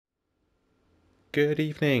Good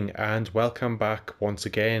evening and welcome back once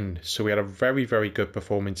again. So we had a very good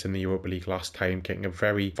performance in the Europa League last time, getting a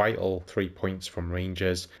very vital 3 points from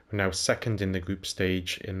Rangers. We're now second in the group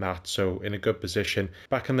stage in that, so in a good position.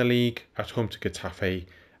 Back in the league, at home to Getafe,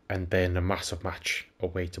 and then a massive match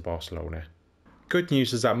away to Barcelona. Good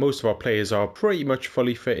news is that most of our players are pretty much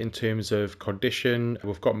fully fit in terms of condition.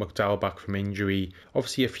 We've got McDowell back from injury.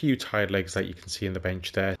 Obviously a few tired legs that you can see in the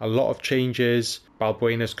bench there. A lot of changes.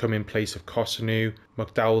 Balbuena's come in place of Kosunu.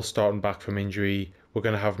 McDowell starting back from injury. We're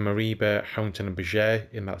going to have Mariba, Hounton and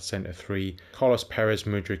Baget in that centre three. Carlos Perez,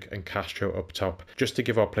 Mudryk and Castro up top. Just to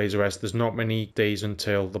give our players a rest, there's not many days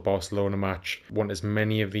until the Barcelona match. Want as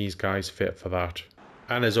many of these guys fit for that.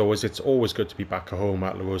 And as always, it's always good to be back at home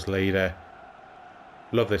at La Rosaleda.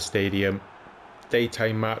 Love this stadium.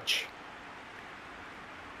 Daytime match.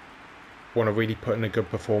 Want to really put in a good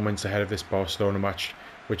performance ahead of this Barcelona match,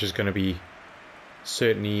 which is going to be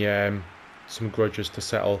certainly some grudges to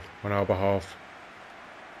settle on our behalf.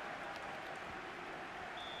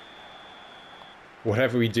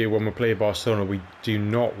 Whatever we do when we play Barcelona, we do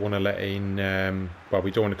not want to let in,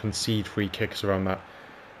 we don't want to concede free kicks around that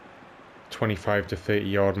 25 to 30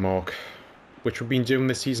 yard mark, which we've been doing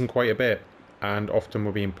this season quite a bit. And often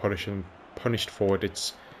we're being punished for it.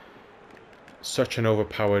 It's such an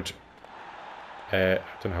overpowered... I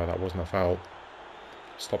don't know how that wasn't a foul.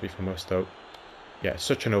 Stop you from us though. Yeah,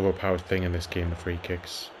 such an overpowered thing in this game, the free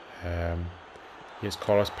kicks. Here's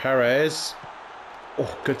Carlos Perez.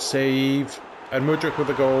 Oh, good save. And Mudryk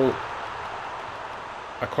with a goal.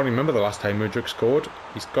 I can't remember the last time Mudryk scored.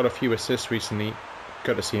 He's got a few assists recently.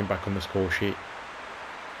 Good to see him back on the score sheet.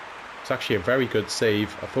 It's actually a very good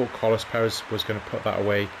save. I thought Carlos Perez was going to put that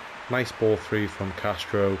away. Nice ball through from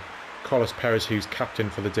Castro. Carlos Perez, who's captain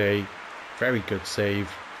for the day. Very good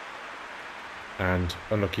save. And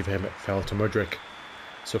unlucky for him, it fell to Mudryk.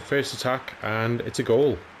 So first attack, and it's a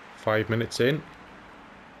goal. 5 minutes in.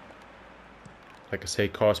 Like I say,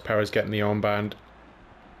 Carlos Perez getting the armband.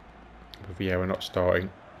 But Vieira not starting.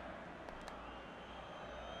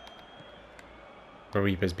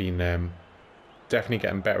 Mariba's been... definitely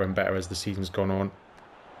getting better and better as the season's gone on.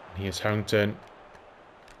 And here's Hounton.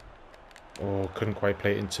 Oh, couldn't quite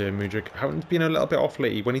play it into Mudryk. Hounton's been a little bit off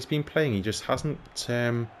lately. When he's been playing, he just hasn't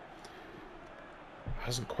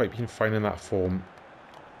quite been finding that form.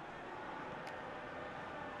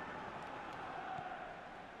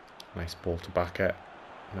 Nice ball to back it.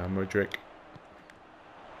 Now Mudryk.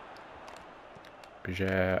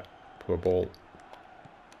 Baget, poor ball.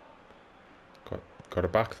 Got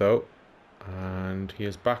it back though. And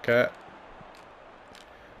here's Bakker.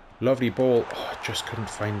 Lovely ball. Oh, I just couldn't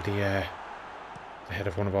find the head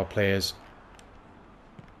of one of our players.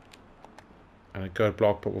 And a good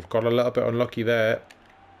block, but we've got a little bit unlucky there.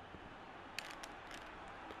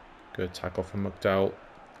 Good tackle from McDowell.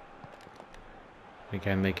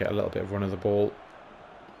 Again, they get a little bit of run of the ball.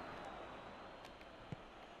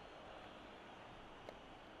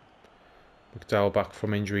 McDowell back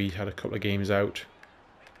from injury, had a couple of games out.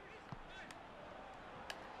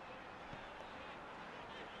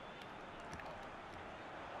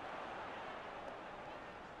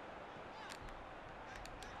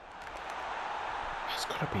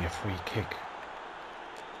 Be a free kick.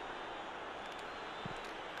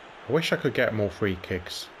 I wish I could get more free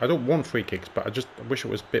kicks. I don't want free kicks, but I wish it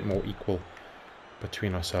was a bit more equal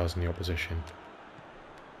between ourselves and the opposition.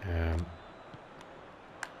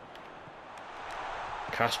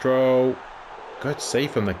 Castro. Good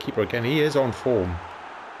save from the keeper again. He is on form.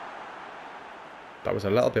 That was a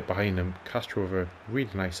little bit behind him. Castro with a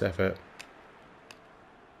really nice effort.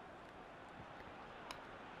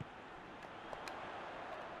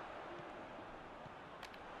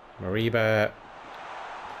 Mariba.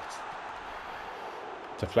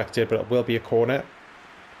 Deflected, but it will be a corner.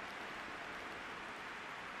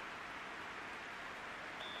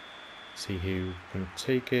 See who can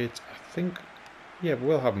take it. I think, yeah,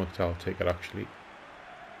 we'll have McDowell take it actually.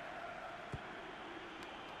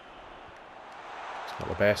 It's not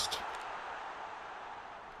the best.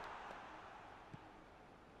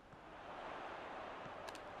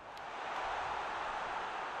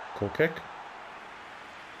 Goal kick.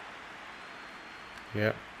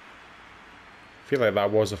 Yeah. I feel like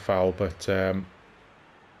that was a foul, but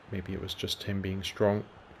maybe it was just him being strong.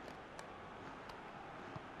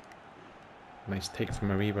 Nice take from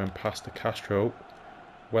Mariba and pass to Castro.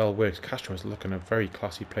 Well worked. Castro is looking a very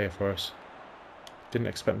classy player for us. Didn't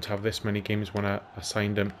expect him to have this many games when I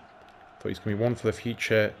signed him. Thought he's going to be one for the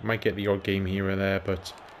future. Might get the odd game here or there,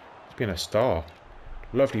 but he's been a star.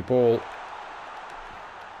 Lovely ball.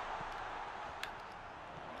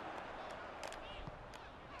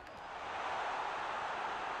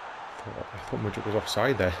 I thought Mudrik was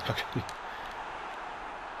offside there, actually.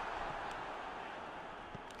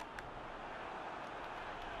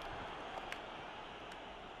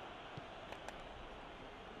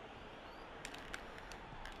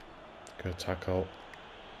 Good tackle.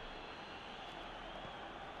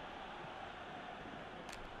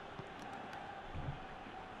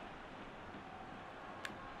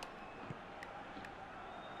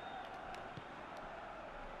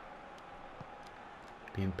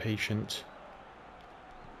 Being patient.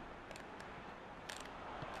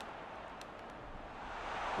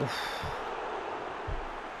 Oof.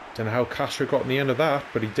 Don't know how Castro got in the end of that,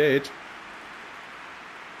 but he did.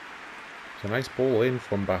 It's a nice ball in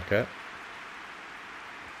from Bakker.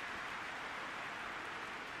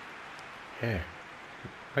 Yeah,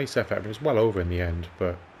 nice effort. It was well over in the end,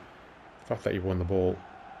 but the fact that he won the ball.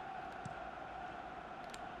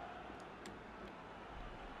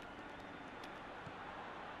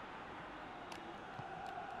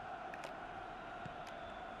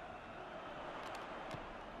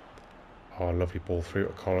 Oh, lovely ball through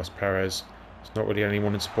to Carlos Perez. There's not really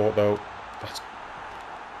anyone in support though. That's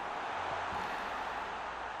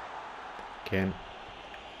again.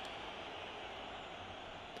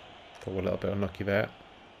 Thought we're a little bit unlucky there.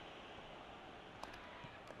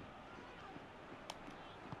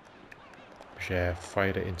 Yeah,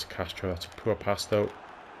 fired it into Castro. That's a poor pass though.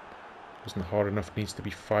 Wasn't hard enough. Needs to be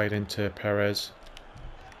fired into Perez.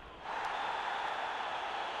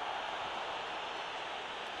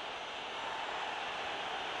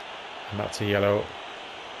 And that's a yellow.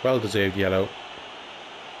 Well deserved yellow.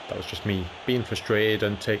 That was just me being frustrated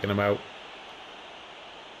and taking him out.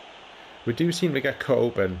 We do seem to get cut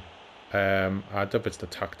open. I don't know if it's the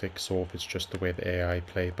tactics or if it's just the way the AI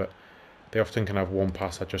play, but they often can have one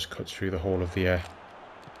pass that just cuts through the whole of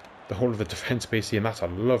the defence basically, and that's a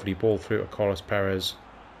lovely ball through to Carlos Perez.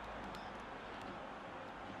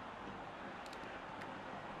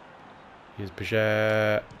 Here's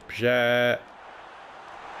Paget. Paget.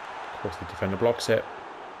 Of course the defender blocks it.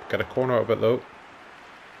 Get a corner out of it though.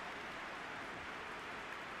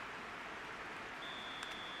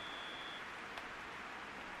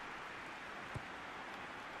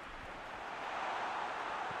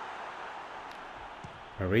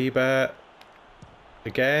 Mariba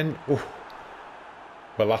again. Ooh.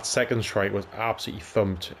 Well, that second strike was absolutely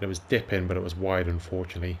thumped and it was dipping, but it was wide,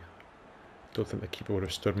 unfortunately. Don't think the keeper would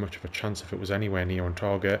have stood much of a chance if it was anywhere near on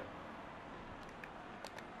target.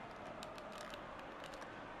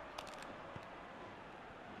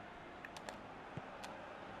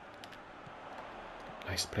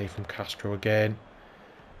 Nice play from Castro again.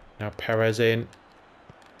 Now Perez in.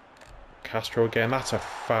 Castro again. That's a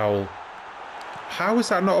foul. How is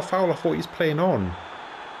that not a foul? I thought he was playing on.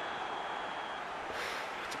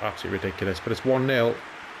 It's absolutely ridiculous. But it's 1-0.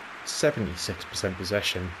 76%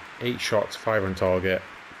 possession. 8 shots, 5 on target.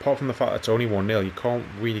 Apart from the fact that it's only 1-0, you can't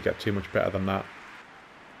really get too much better than that.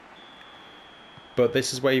 But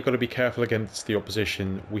this is where you've got to be careful against the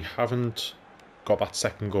opposition. We haven't got that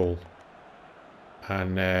second goal.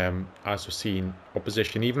 And as we've seen,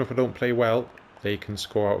 opposition, even if we don't play well, they can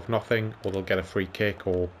score out of nothing, or they'll get a free kick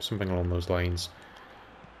or something along those lines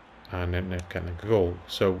and then get a goal.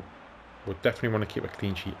 So we'll definitely want to keep a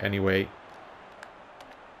clean sheet anyway.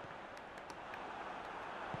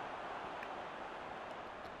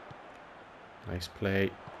 Nice play.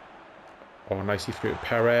 Oh, nicely through to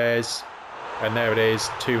Perez. And there it is,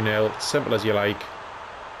 2-0. Simple as you like.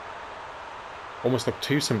 Almost looked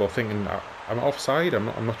too simple, thinking I'm offside. I'm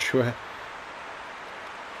not sure.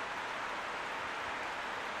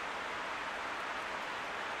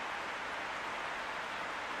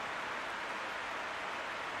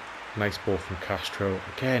 Nice ball from Castro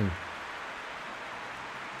again.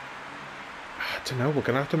 I don't know. We're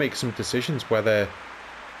going to have to make some decisions whether.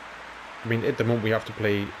 I mean, at the moment we have to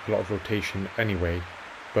play a lot of rotation anyway,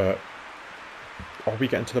 but are we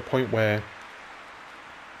getting to the point where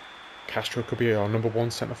Castro could be our number one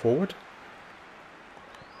centre forward?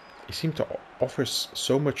 He seemed to offer us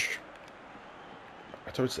so much.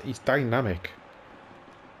 I don't know, he's dynamic.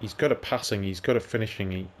 He's good at passing. He's good at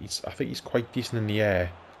finishing. I think he's quite decent in the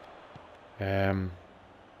air.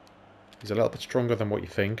 He's a little bit stronger than what you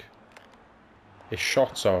think. His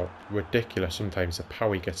shots are ridiculous sometimes, the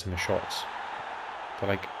power he gets in the shots. They're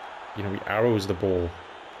like, you know, he arrows the ball.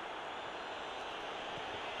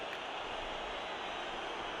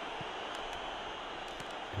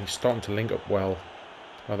 And he's starting to link up well.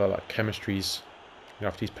 Whether that chemistry's, you know,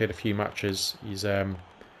 after he's played a few matches, he's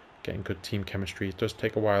getting good team chemistry. It does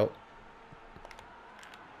take a while.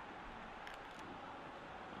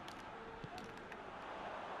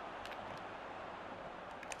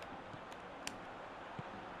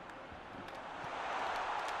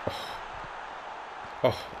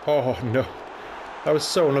 Oh no. That was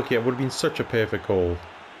so unlucky. It would have been such a perfect goal.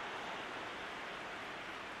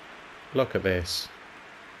 Look at this.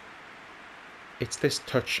 It's this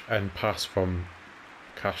touch and pass from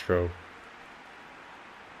Castro.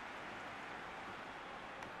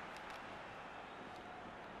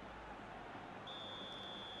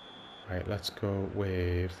 Right, let's go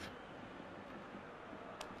with...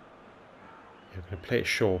 You're going to play it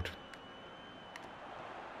short.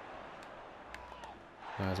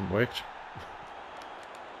 That hasn't worked.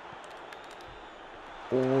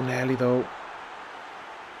 Oh, nearly though.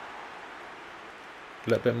 A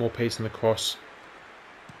little bit more pace in the cross.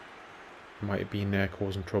 Might have been there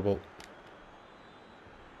causing trouble.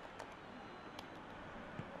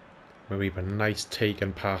 Maybe a nice take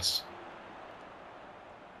and pass.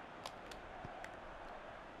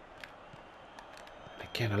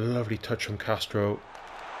 Again, a lovely touch from Castro.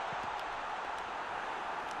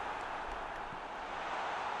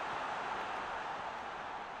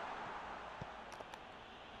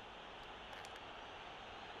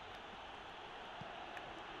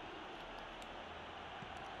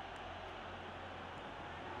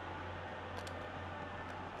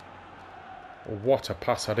 What a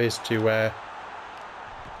pass that is to...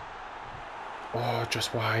 Oh,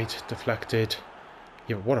 just wide. Deflected.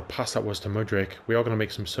 Yeah, what a pass that was to Mudryk. We are going to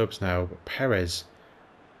make some subs now. But Perez,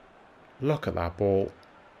 look at that ball.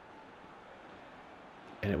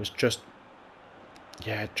 And it was just...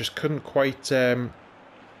 Yeah, just couldn't quite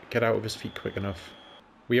get out of his feet quick enough.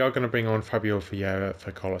 We are going to bring on Fabio Vieira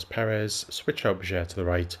for Carlos Perez, switch out Bajir to the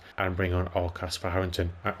right, and bring on Alcas for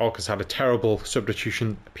Harrington. Alcas had a terrible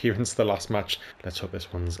substitution appearance the last match. Let's hope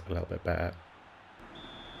this one's a little bit better.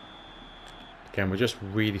 Again, we're just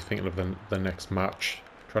really thinking of the next match,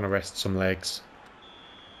 trying to rest some legs.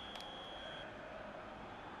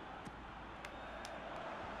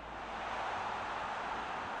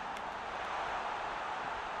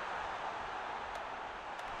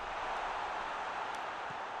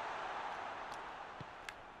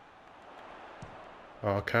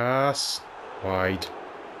 Alcas, wide.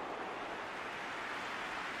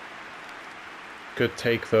 Good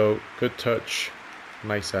take though, good touch,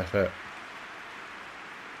 nice effort.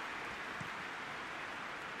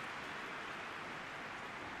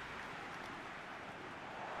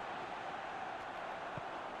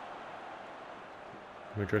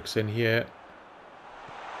 Mudryk's in here.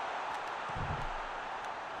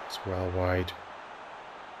 It's well wide.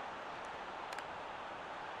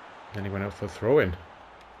 Then he went out for a throw-in.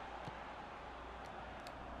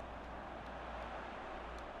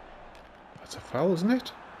 That's a foul, isn't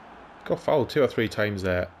it? Got fouled 2 or 3 times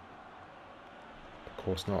there. Of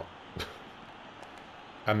course not.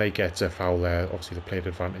 And they get a foul there. Obviously the played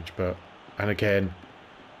advantage, but... And again,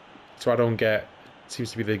 so I don't get... It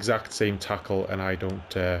seems to be the exact same tackle, and I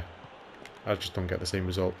don't... I just don't get the same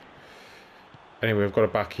result. Anyway, we've got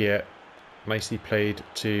it back here. Nicely played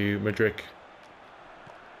to Mudryk.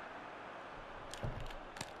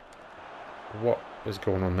 What is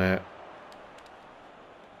going on there?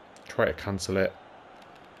 Try to cancel it.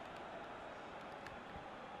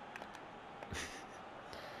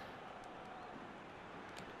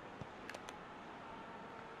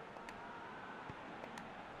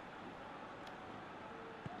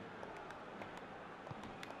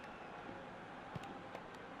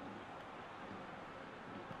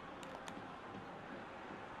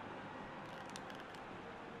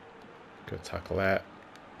 Good tackle there.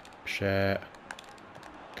 Share.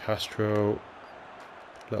 Castro.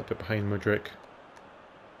 A little bit behind Mudryk.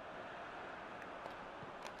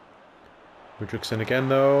 Mudryk's in again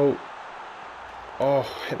though. Oh,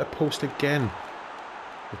 hit the post again.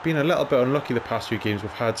 We've been a little bit unlucky the past few games.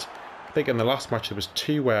 We've had, I think in the last match there was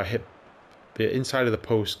 2 where I hit the inside of the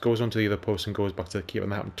post, goes onto the other post and goes back to the keeper,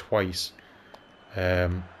 and that happened twice.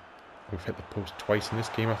 We've hit the post twice in this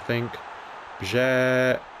game, I think.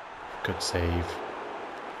 Bajir, good save.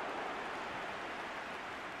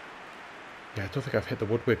 Yeah, I don't think I've hit the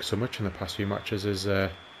woodwork so much in the past few matches as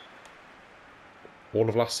all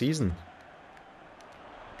of last season.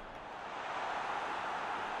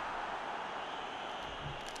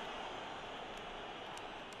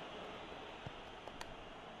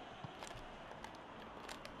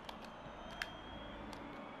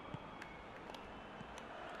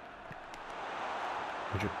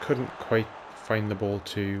 Which couldn't quite find the ball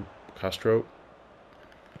to Castro.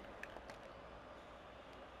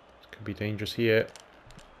 Could be dangerous here.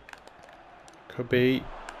 Could be.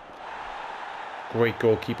 Great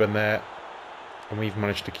goalkeeping there. And we've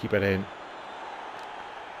managed to keep it in.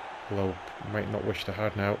 Although, might not wish to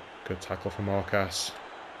have now. Good tackle from Marcus.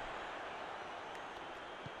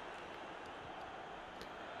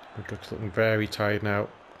 It looks looking very tired now.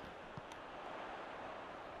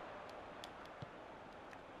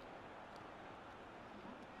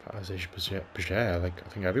 Like, I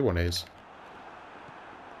think everyone is.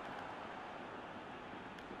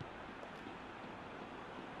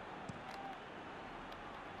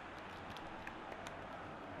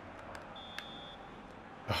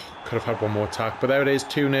 Could have had one more attack, but there it is,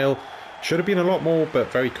 2-0. Should have been a lot more,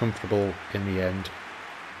 but very comfortable in the end.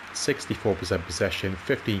 64% possession,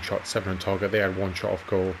 15 shots, 7 on target. They had 1 shot off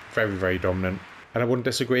goal. Very, very dominant. And I wouldn't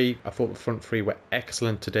disagree. I thought the front three were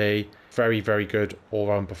excellent today. Very, very good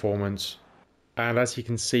all-round performance. And as you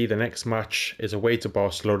can see, the next match is away to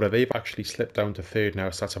Barcelona. They've actually slipped down to third now,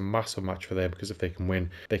 so that's a massive match for them, because if they can win,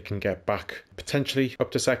 they can get back potentially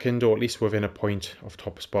up to second, or at least within a point of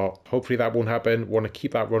top spot. Hopefully that won't happen. Want to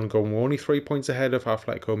keep that run going. We're only 3 points ahead of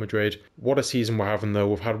Atletico Madrid. What a season we're having though.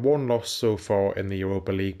 We've had 1 loss so far in the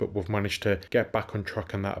Europa League, but we've managed to get back on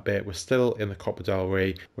track on that a bit. We're still in the Copa del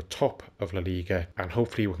Rey. We're top of La Liga, and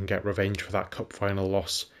hopefully we can get revenge for that cup final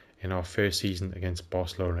loss in our first season against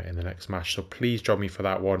Barcelona in the next match. So please join me for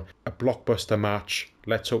that one. A blockbuster match.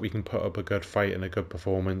 Let's hope we can put up a good fight and a good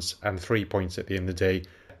performance, and 3 points at the end of the day.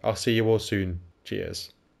 I'll see you all soon.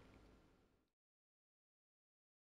 Cheers.